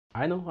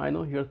I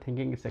know you're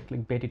thinking it's a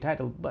clickbaity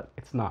title, but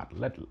it's not.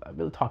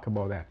 We'll talk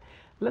about that.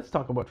 Let's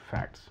talk about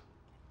facts.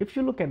 If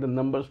you look at the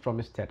numbers from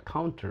a stat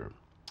counter,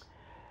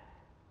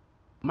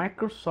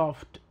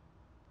 Microsoft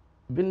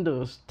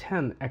Windows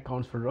 10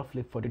 accounts for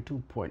roughly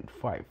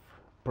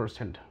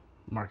 42.5%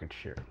 market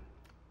share.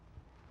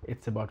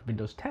 It's about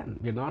Windows 10.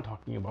 We're not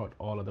talking about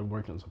all other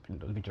versions of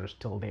Windows which are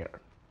still there.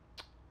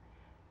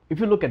 If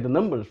you look at the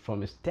numbers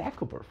from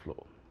Stack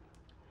Overflow,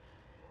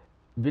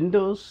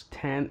 Windows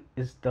 10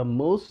 is the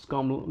most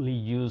commonly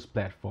used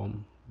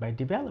platform by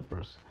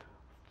developers,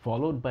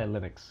 followed by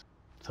Linux.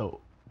 So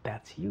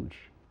that's huge.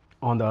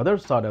 On the other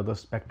side of the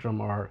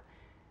spectrum are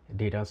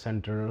data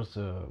centers,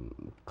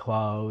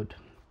 cloud,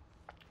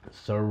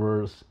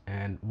 servers,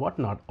 and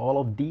whatnot. All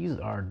of these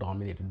are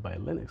dominated by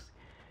Linux.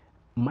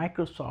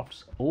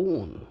 Microsoft's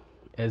own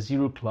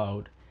Azure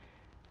cloud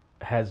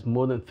has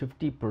more than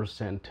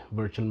 50%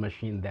 virtual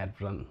machine that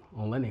run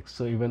on Linux.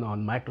 So even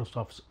on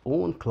Microsoft's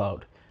own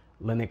cloud,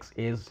 Linux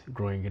is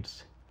growing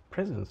its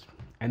presence.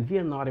 And we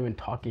are not even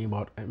talking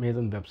about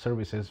Amazon Web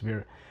Services,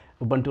 where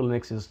Ubuntu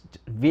Linux is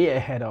way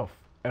ahead of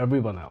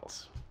everyone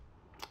else.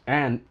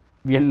 And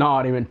we are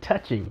not even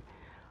touching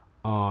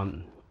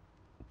on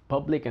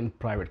public and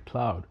private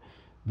cloud,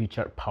 which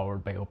are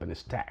powered by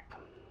OpenStack.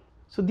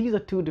 So these are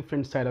two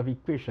different sides of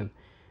equation: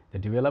 the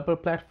developer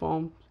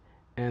platform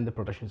and the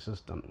production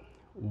system.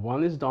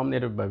 One is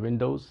dominated by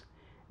Windows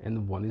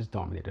and one is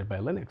dominated by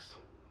Linux.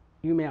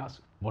 You may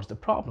ask, what's the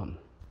problem?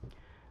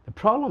 The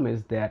problem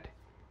is that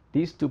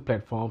these two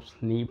platforms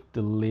need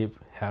to live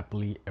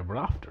happily ever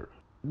after,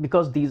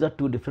 because these are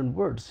two different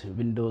words.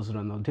 Windows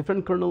runs on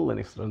different kernel,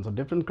 Linux runs on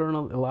different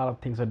kernel. A lot of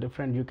things are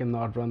different. You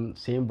cannot run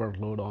same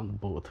workload on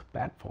both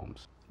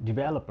platforms.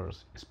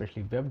 Developers,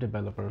 especially web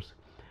developers,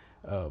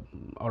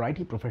 or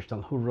IT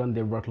professionals who run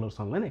their workloads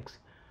on Linux,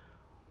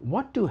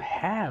 want to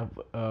have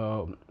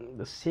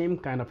the same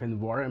kind of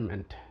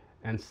environment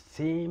and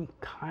same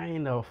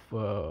kind of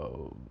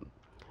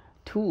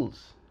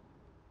tools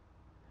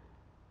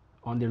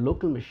on their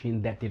local machine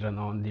that they run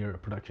on their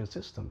production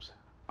systems.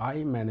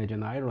 I manage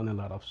and I run a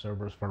lot of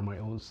servers for my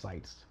own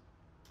sites.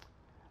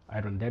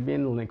 I run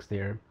Debian Linux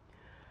there.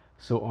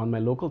 So on my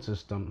local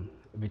system,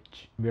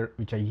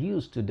 which I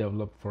use to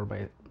develop for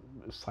my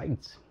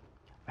sites,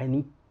 I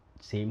need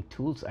same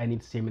tools, I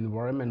need same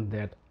environment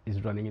that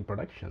is running in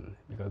production,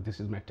 because this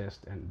is my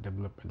test and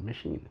development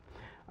machine.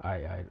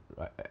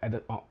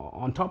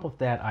 On top of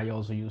that, I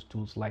also use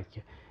tools like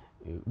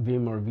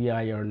Vim or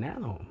VI or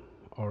Nano,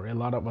 or a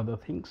lot of other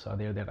things are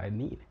there that I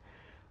need.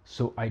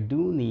 So I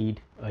do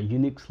need a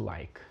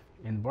Unix-like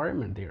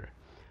environment there.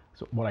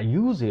 So what I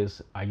use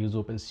is, I use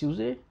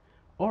openSUSE,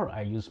 or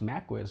I use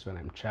macOS when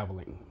I'm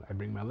traveling. I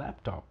bring my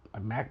laptop, a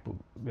MacBook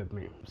with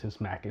me,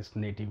 since Mac is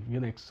native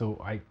Unix. So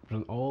I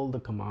run all the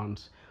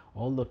commands,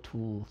 all the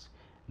tools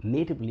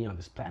natively on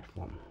this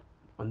platform.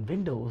 On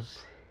Windows,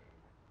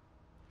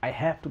 I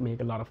have to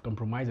make a lot of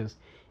compromises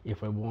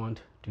if I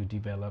want to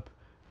develop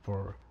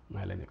for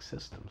my Linux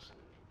systems.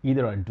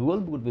 Either I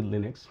dual boot with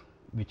Linux,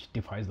 which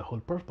defies the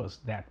whole purpose.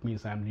 That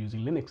means I'm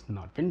using Linux,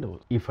 not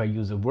Windows. If I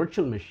use a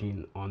virtual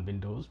machine on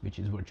Windows, which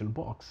is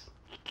VirtualBox,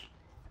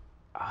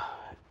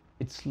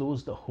 it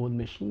slows the whole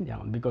machine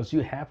down, because you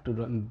have to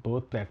run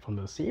both platforms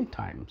at the same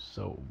time.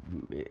 So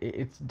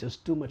it's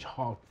just too much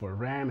hog for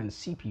RAM and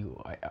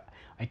CPU.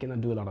 I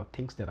cannot do a lot of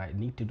things that I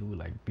need to do,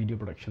 like video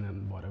production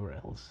and whatever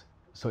else.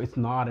 So it's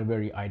not a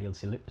very ideal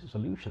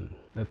solution.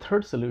 The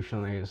third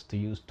solution is to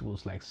use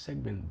tools like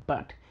Segment,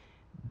 but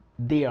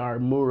they are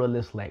more or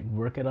less like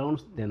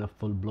workarounds than a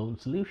full-blown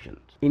solution.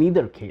 In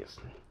either case,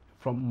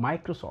 from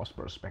Microsoft's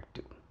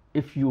perspective,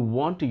 if you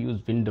want to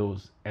use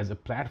Windows as a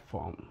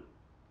platform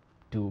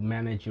to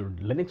manage your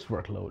Linux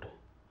workload,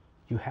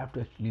 you have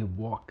to actually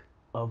walk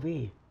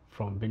away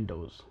from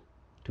Windows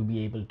to be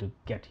able to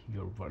get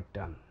your work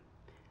done.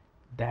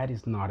 That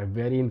is not a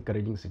very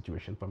encouraging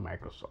situation for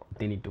Microsoft.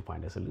 They need to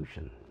find a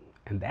solution,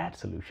 and that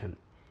solution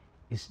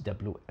is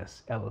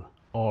WSL,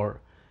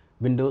 or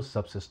Windows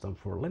Subsystem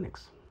for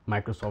Linux.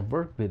 Microsoft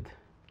worked with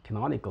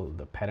Canonical,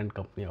 the parent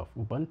company of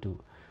Ubuntu,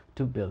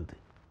 to build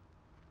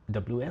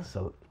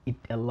WSL. It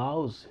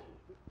allows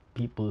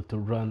people to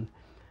run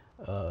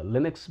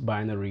Linux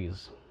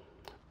binaries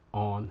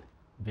on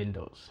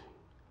Windows.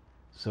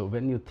 So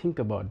when you think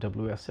about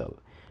WSL,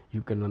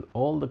 you can run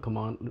all the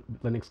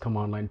Linux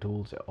command line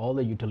tools, all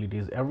the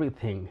utilities,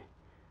 everything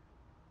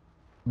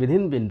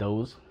within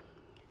Windows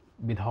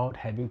without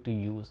having to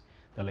use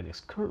the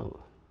Linux kernel.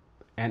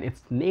 And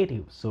it's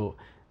native, so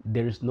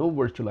there is no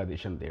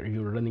virtualization there.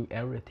 You're running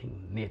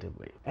everything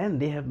natively. And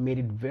they have made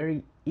it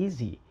very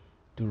easy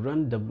to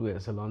run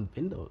WSL on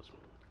Windows.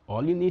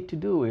 All you need to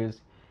do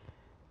is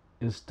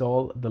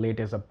install the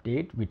latest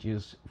update, which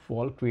is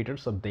Fall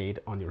Creators Update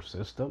on your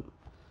system.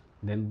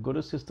 Then go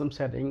to System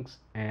Settings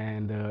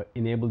and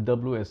enable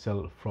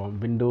WSL from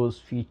Windows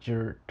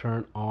feature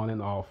turn on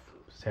and off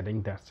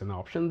setting. That's an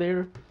option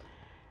there.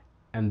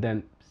 And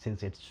then,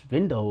 since it's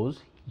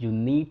Windows, you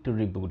need to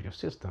reboot your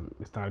system.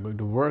 It's not going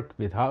to work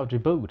without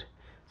reboot.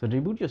 So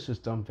reboot your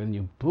system. When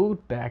you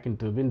boot back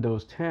into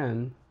Windows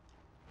 10,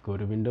 go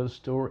to Windows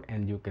Store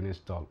and you can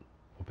install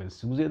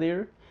openSUSE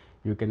there.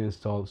 You can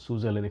install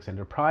SUSE Linux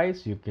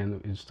Enterprise, you can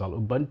install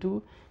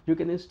Ubuntu, you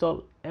can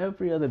install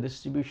every other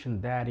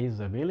distribution that is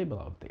available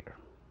out there.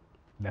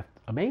 That's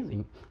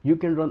amazing. You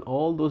can run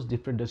all those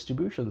different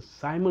distributions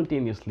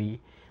simultaneously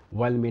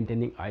while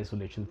maintaining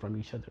isolation from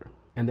each other.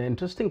 And the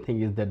interesting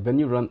thing is that when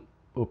you run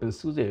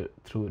openSUSE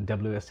through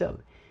WSL,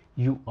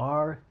 you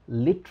are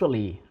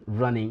literally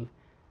running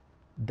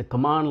the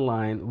command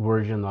line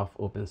version of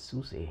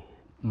openSUSE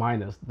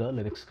minus the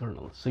Linux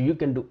kernel. So you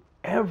can do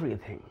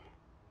everything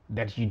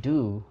that you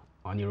do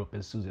on your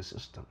openSUSE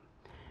system.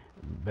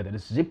 Whether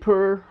it's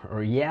Zypper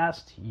or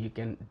Yast, you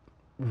can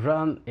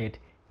run it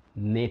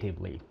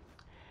natively.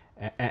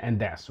 And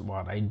that's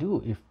what I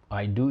do if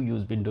I do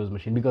use Windows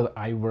machine, because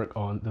I work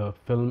on the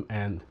film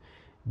and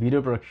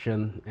video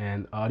production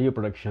and audio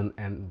production,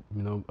 and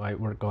I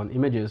work on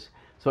images,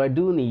 so I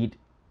do need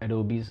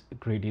Adobe's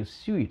Creative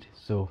Suite,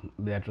 so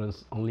that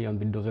runs only on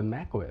Windows and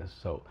Mac OS.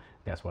 So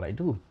that's what I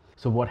do.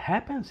 So what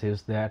happens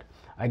is that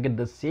I get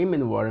the same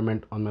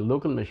environment on my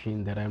local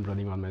machine that I'm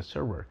running on my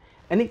server,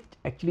 and it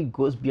actually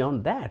goes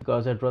beyond that,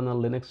 because I run a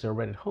Linux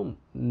server at home.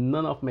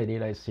 None of my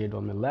data is saved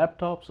on my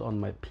laptops, on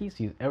my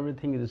PCs.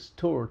 Everything is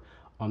stored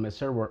on my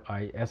server.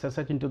 I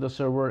SSH into the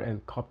server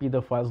and copy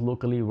the files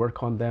locally,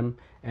 work on them,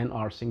 and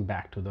rsync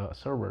back to the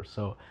server.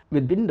 So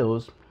with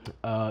Windows,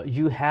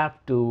 you have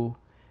to,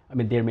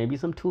 there may be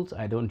some tools,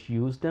 I don't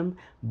use them,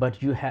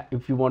 but you have,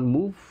 if you want to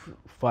move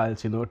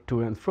files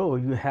to and fro,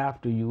 you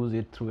have to use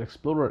it through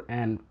Explorer,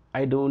 and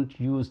I don't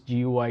use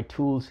GUI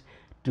tools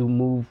to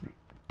move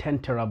 10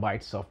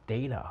 terabytes of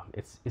data.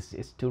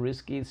 It's too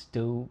risky, it's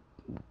too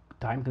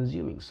time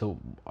consuming, so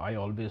I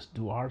always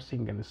do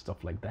rsync and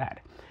stuff like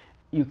that.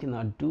 You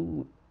cannot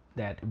do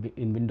that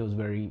in Windows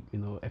very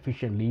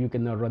efficiently. You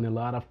cannot run a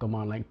lot of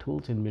command line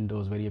tools in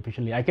Windows very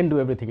efficiently. I can do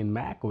everything in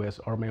Mac OS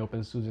or my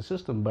openSUSE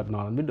system, but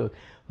not on Windows.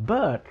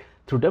 But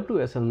through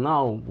WSL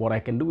now, what I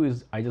can do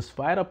is I just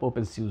fire up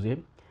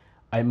openSUSE,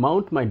 I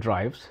mount my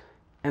drives,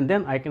 and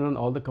then I can run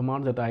all the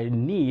commands that I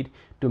need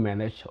to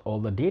manage all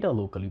the data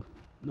locally.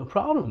 No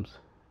problems.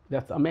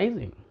 That's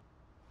amazing.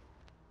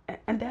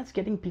 And that's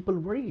getting people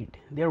worried.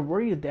 They're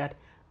worried that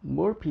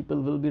more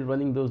people will be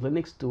running those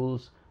Linux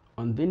tools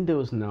on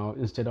Windows now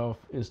instead of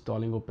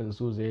installing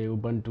openSUSE,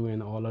 Ubuntu,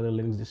 and all other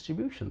Linux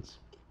distributions.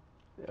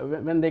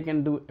 When they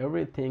can do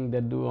everything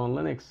they do on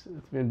Linux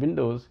in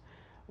Windows,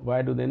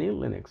 why do they need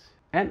Linux?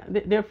 And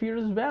their fear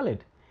is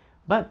valid.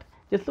 But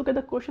just look at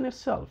the question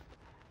itself.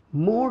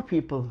 More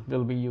people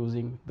will be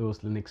using those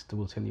Linux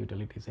tools and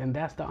utilities, and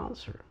that's the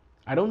answer.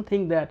 I don't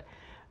think that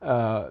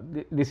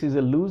this is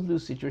a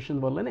lose-lose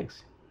situation for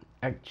Linux.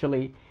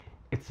 Actually,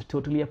 it's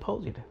totally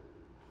opposite.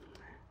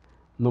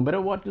 No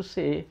matter what you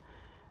say,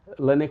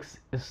 Linux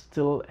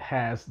still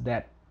has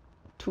that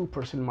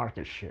 2%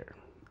 market share.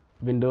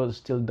 Windows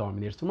still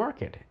dominates the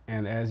market,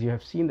 and as you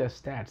have seen the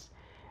stats,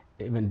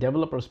 even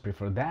developers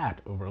prefer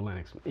that over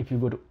Linux. If you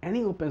go to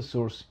any open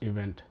source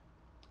event,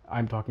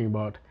 I'm talking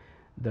about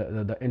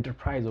the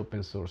enterprise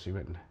open source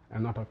event,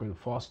 I'm not talking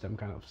FOSDEM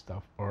kind of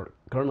stuff or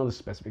kernel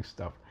specific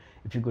stuff.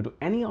 If you go to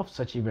any of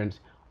such events,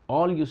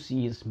 all you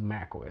see is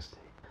Mac OS.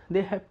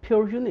 They have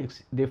pure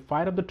Unix. They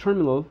fire up the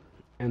terminal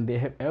and they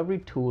have every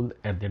tool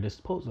at their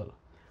disposal.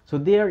 So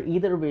they are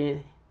either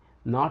way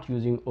not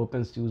using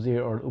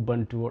openSUSE or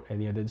Ubuntu or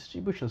any other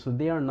distribution. So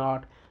they are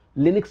not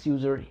Linux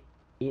user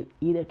in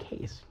either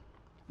case.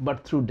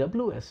 But through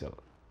WSL,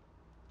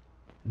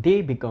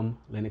 they become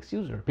Linux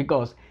user,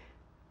 because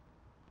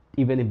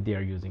even if they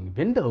are using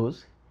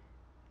Windows,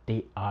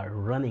 they are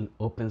running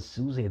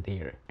openSUSE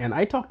there. And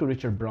I talked to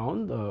Richard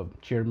Brown, the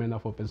chairman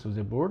of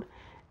openSUSE board,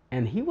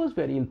 and he was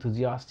very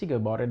enthusiastic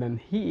about it. And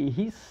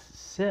he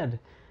said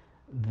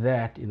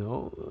that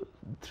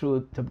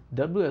through the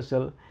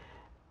WSL,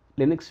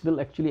 Linux will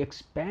actually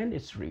expand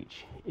its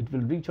reach. It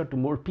will reach out to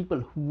more people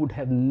who would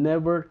have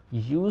never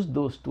used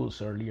those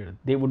tools earlier.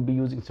 They would be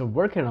using some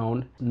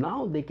workaround.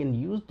 Now they can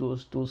use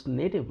those tools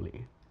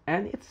natively,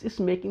 and it's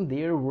making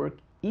their work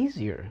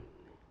easier.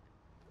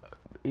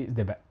 Is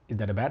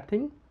that a bad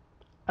thing?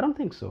 I don't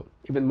think so.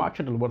 Even Mark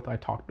Shuttleworth, I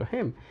talked to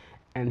him,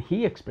 and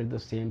he expressed the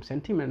same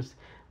sentiments,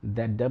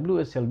 that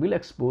WSL will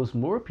expose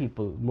more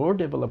people, more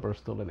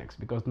developers to Linux,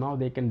 because now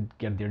they can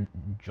get their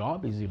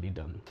job easily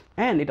done.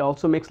 And it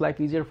also makes life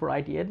easier for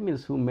IT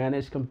admins who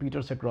manage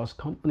computers across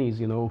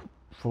companies,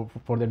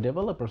 for the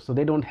developers, so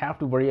they don't have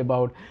to worry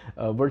about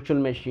virtual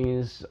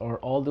machines or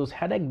all those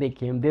headache they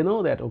came. They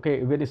know that,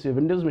 okay, when it's a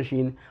Windows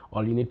machine,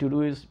 all you need to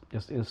do is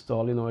just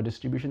install a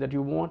distribution that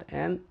you want,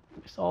 and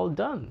it's all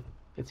done.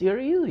 It's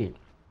very easy.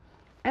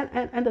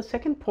 And the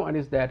second point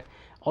is that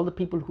all the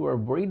people who are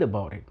worried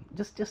about it,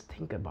 just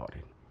think about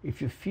it.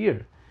 If you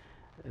fear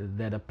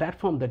that a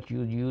platform that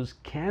you use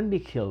can be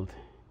killed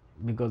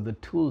because the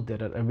tools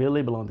that are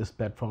available on this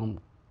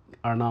platform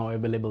are now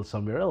available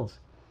somewhere else,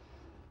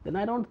 then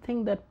I don't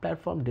think that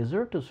platform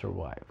deserves to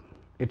survive.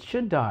 It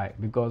should die,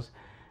 because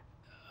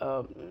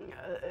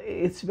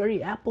it's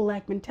very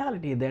Apple-like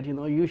mentality that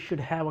you should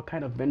have a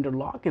kind of vendor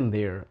lock-in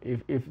there.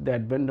 If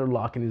that vendor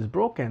lock-in is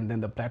broken, then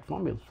the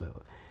platform will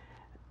fail.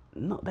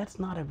 no, that's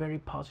not a very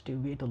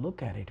positive way to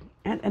look at it.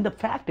 And the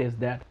fact is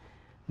that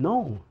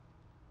no,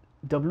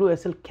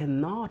 WSL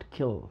cannot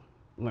kill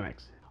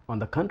Linux. On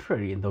the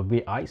contrary, the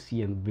way I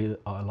see and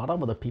a lot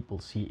of other people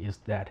see is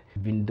that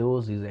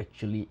Windows is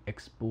actually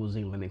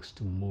exposing Linux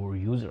to more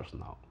users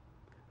now.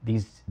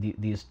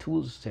 These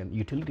tools and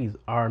utilities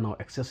are now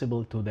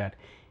accessible to that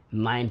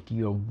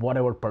 90 or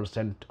whatever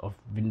percent of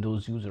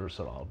Windows users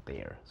are out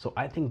there. So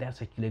I think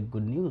that's actually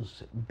good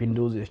news.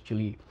 Windows is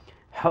actually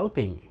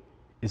helping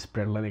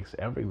spread Linux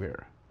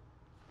everywhere.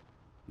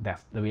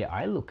 That's the way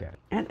I look at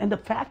it. And the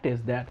fact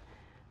is that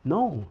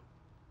no,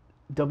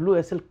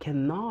 WSL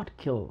cannot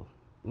kill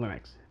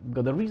Linux,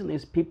 because the reason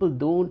is people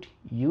don't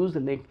use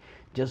Linux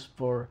just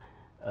for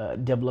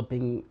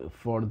developing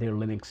for their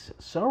Linux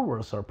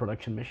servers or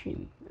production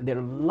machine. There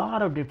are a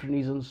lot of different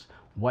reasons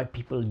why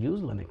people use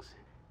Linux,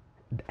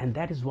 and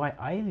that is why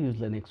I use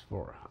Linux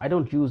for. I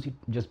don't use it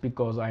just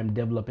because I'm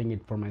developing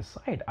it for my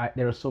site.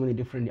 There are so many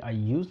different I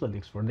use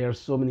Linux for. There are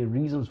so many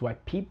reasons why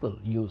people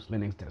use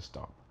Linux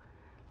desktop,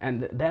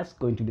 and that's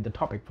going to be the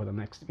topic for the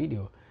next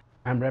video.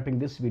 I'm wrapping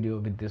this video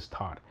with this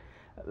thought.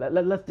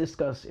 Let's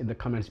discuss in the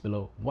comments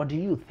below. What do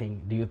you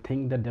think? Do you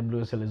think that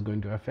WSL is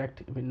going to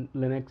affect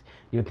Linux?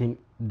 Do you think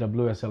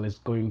WSL is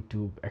going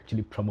to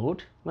actually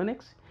promote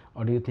Linux?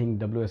 Or do you think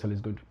WSL is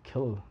going to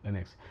kill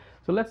Linux?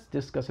 So let's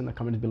discuss in the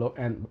comments below.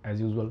 And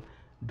as usual,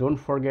 don't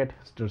forget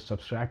to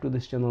subscribe to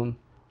this channel,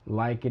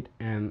 like it,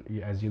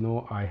 and as you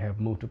know, I have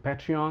moved to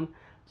Patreon.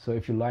 So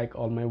if you like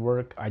all my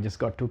work, I just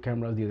got 2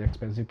 cameras. These are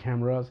expensive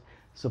cameras.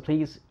 So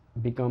please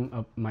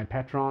become my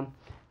patron.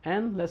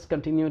 And let's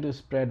continue to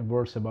spread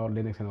words about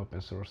Linux and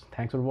open source.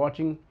 Thanks for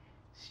watching.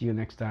 See you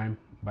next time.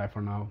 Bye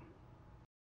for now.